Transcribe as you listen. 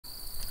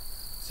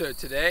So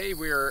today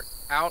we are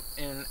out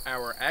in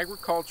our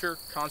agriculture,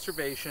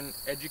 conservation,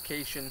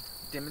 education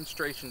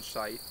demonstration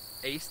site,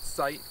 ACE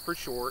site for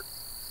short,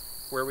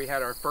 where we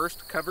had our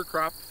first cover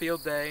crop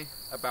field day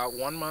about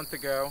 1 month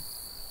ago.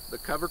 The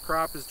cover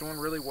crop is doing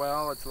really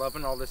well. It's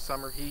loving all this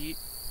summer heat.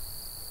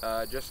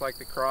 Just like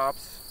the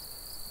crops,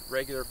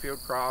 regular field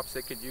crops,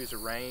 it could use a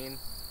rain.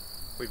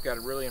 We've got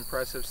a really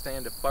impressive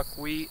stand of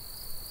buckwheat.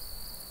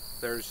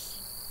 There's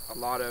a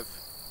lot of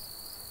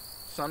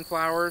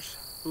sunflowers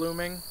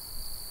blooming,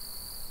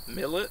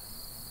 millet,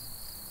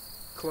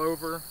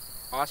 clover,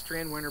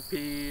 Austrian winter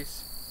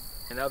peas,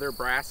 and other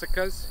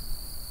brassicas.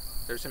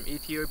 There's some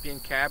Ethiopian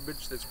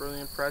cabbage that's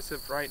really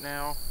impressive right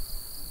now.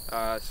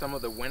 Some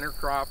of the winter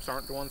crops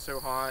aren't doing so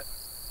hot.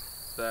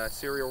 The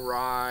cereal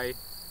rye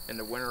and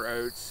the winter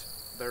oats,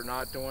 they're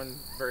not doing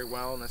very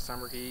well in the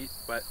summer heat,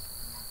 but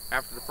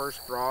after the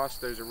first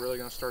frost, those are really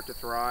going to start to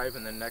thrive,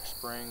 and then next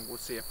spring we'll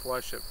see a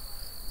flush of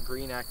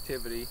green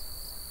activity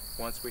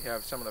once we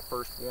have some of the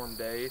first warm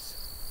days.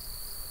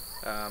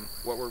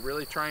 What we're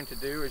really trying to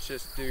do is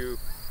just do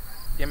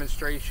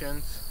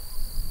demonstrations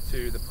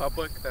to the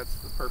public. That's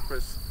the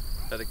purpose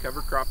of the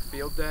cover crop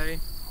field day.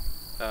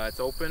 It's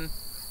open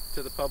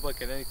to the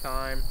public at any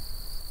time,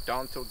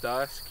 dawn till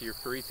dusk. You're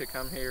free to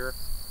come here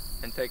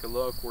and take a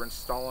look. We're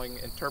installing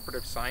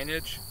interpretive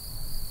signage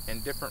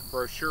and different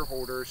brochure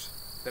holders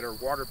that are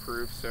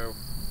waterproof, so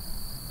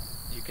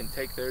you can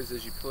take those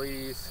as you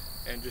please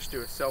and just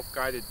do a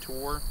self-guided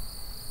tour.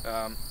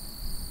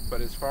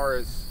 But as far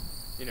as,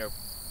 you know,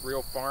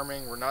 real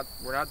farming, we're not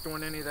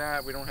doing any of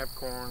that. We don't have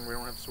corn, we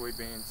don't have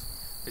soybeans.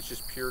 It's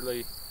just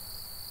purely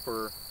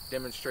for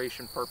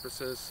demonstration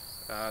purposes.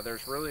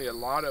 There's really a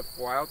lot of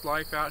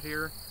wildlife out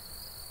here,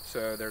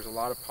 so there's a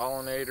lot of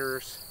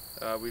pollinators.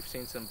 We've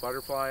seen some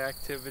butterfly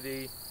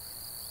activity.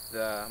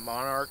 The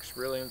monarchs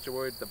really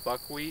enjoyed the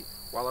buckwheat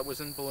while it was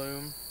in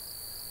bloom.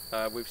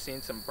 We've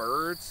seen some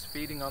birds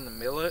feeding on the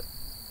millet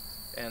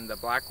and the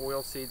black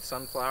oilseed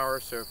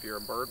sunflower, so if you're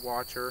a bird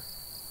watcher,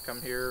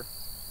 come here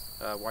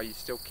while you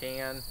still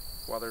can,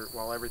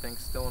 while everything's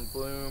still in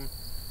bloom,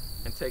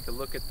 and take a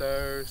look at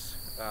those.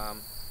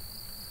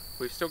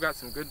 We've still got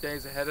some good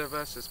days ahead of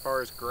us as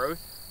far as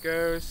growth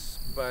goes,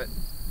 but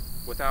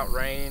without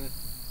rain,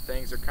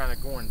 things are kind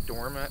of going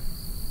dormant.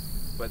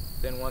 But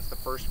then once the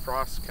first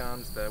frost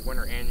comes, the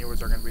winter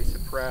annuals are going to be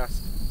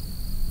suppressed,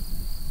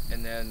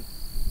 and then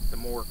the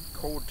more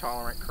cold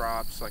tolerant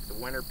crops like the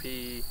winter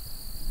pea,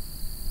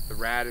 the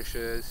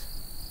radishes,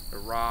 the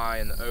rye,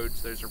 and the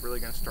oats, those are really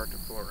going to start to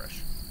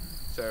flourish.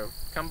 So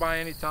come by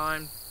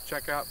anytime,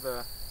 check out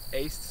the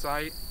ACE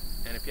site,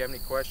 and if you have any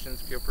questions,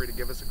 feel free to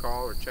give us a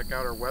call or check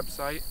out our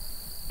website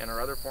and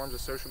our other forms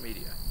of social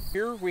media.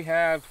 Here we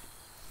have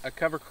a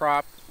cover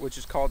crop which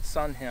is called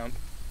sun hemp.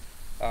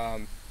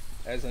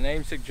 As the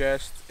name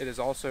suggests, it is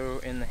also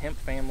in the hemp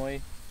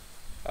family.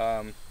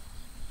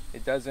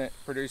 It doesn't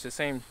produce the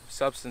same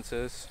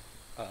substances.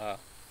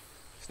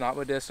 It's not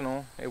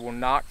medicinal. It will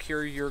not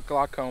cure your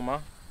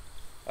glaucoma.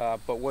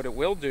 But what it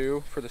will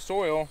do for the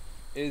soil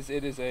is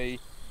it is a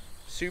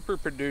super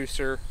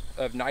producer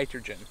of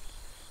nitrogen.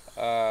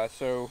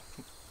 So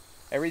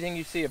everything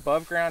you see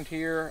above ground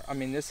here, I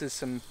mean, this is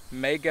some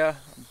mega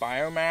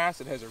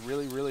biomass. It has a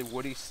really, really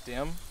woody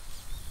stem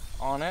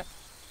on it.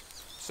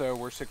 So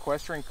we're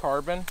sequestering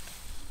carbon,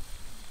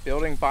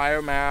 building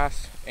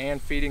biomass,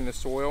 and feeding the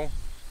soil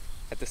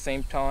at the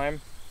same time.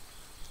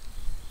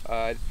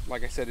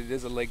 Like I said, it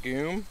is a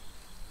legume,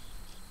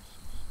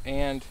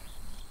 and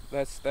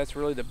that's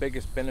really the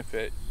biggest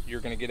benefit you're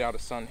going to get out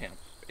of sun hemp.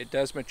 It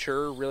does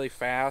mature really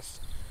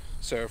fast,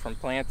 so from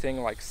planting,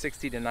 like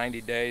 60 to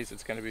 90 days,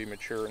 it's going to be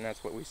mature, and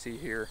that's what we see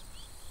here.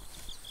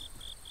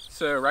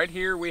 So right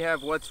here we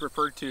have what's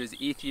referred to as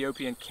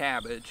Ethiopian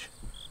cabbage.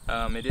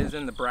 It is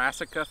in the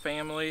brassica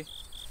family.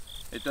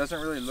 It doesn't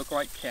really look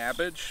like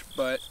cabbage,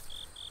 but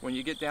when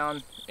you get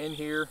down in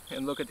here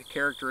and look at the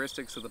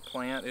characteristics of the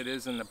plant, it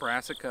is in the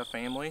brassica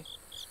family.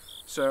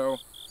 So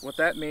what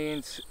that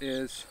means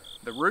is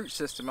the root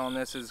system on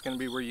this is going to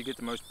be where you get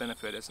the most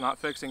benefit. It's not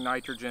fixing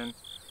nitrogen.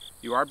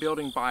 You are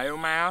building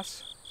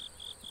biomass,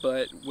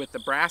 but with the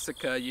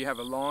brassica, you have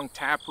a long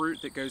tap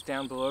root that goes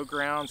down below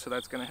ground, so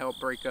that's going to help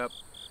break up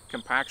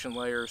compaction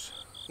layers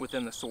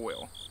within the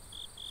soil.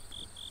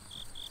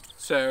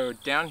 So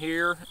down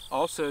here,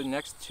 also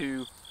next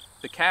to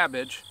the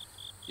cabbage,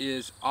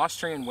 is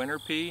Austrian winter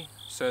pea.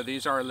 So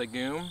these are a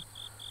legume,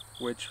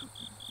 which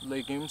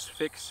legumes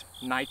fix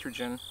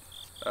nitrogen.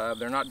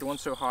 They're not doing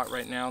so hot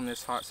right now in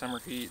this hot summer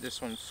heat.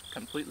 This one's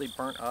completely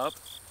burnt up.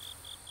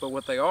 But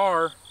what they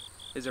are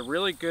is a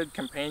really good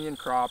companion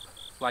crop,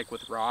 like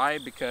with rye,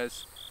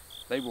 because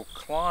they will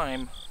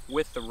climb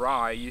with the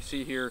rye. You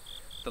see here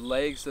the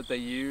legs that they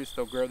use.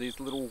 They'll grow these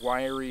little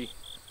wiry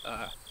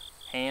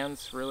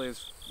hands, really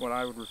is what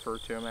I would refer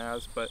to them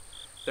as, but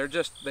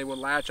they will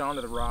latch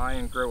onto the rye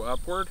and grow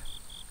upward.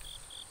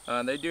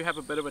 They do have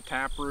a bit of a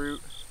tap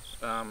root,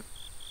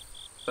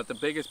 but the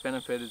biggest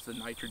benefit is the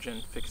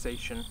nitrogen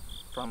fixation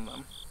from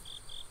them.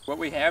 What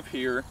we have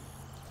here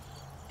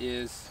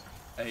is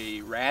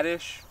a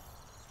radish,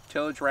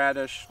 tillage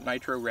radish,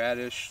 nitro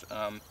radish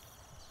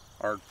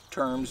are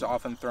terms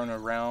often thrown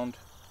around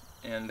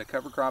in the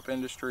cover crop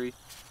industry.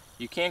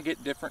 You can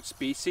get different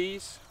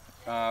species.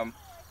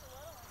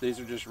 These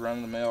are just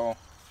run-of-the-mill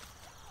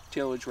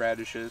tillage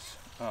radishes.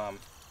 And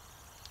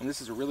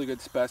this is a really good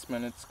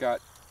specimen. It's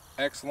got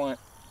excellent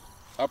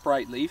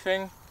upright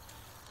leafing,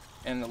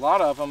 and a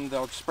lot of them,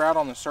 they'll sprout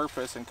on the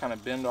surface and kind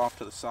of bend off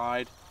to the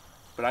side,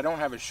 but I don't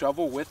have a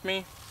shovel with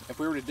me. If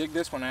we were to dig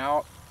this one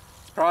out,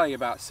 it's probably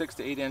about 6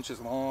 to 8 inches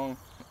long.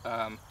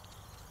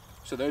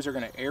 So those are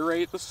going to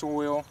aerate the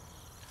soil,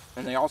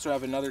 and they also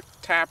have another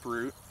tap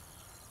root,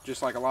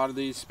 just like a lot of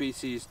these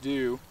species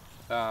do.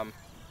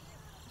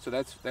 So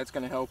that's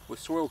going to help with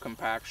soil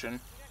compaction.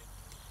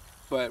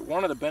 But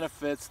one of the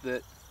benefits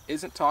that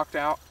isn't talked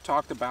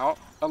about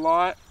a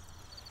lot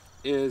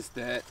is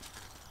that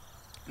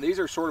these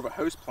are sort of a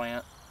host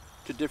plant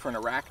to different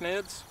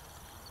arachnids.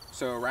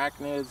 So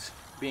arachnids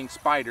being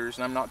spiders,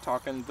 and I'm not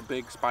talking the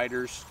big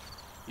spiders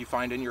you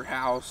find in your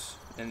house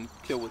and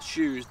kill with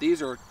shoes.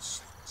 These are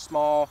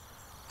small,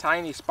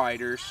 tiny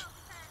spiders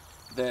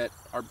that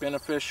are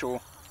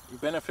beneficial.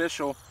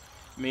 Beneficial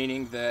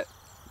meaning that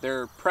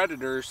they're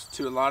predators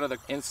to a lot of the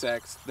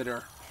insects that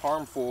are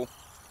harmful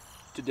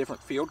to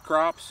different field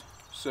crops.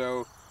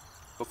 So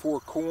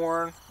before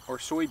corn or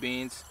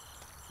soybeans,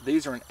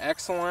 these are an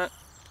excellent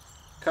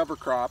cover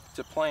crop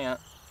to plant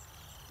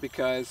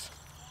because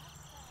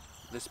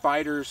the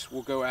spiders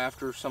will go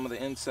after some of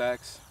the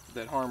insects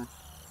that harm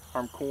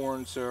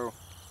corn. So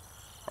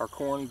our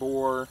corn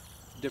borer,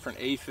 different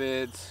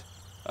aphids,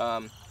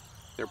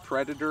 they're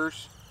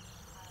predators.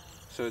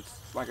 So it's,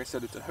 like I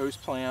said, it's a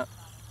host plant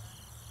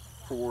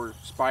for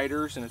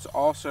spiders, and it's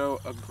also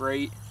a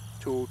great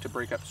tool to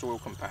break up soil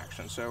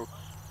compaction. So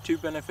 2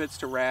 benefits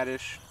to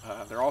radish.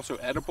 They're also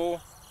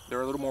edible.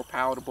 They're a little more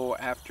palatable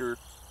after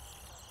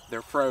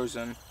they're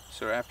frozen,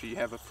 so after you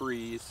have a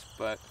freeze,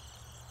 but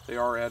they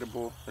are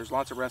edible. There's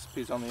lots of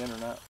recipes on the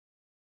internet.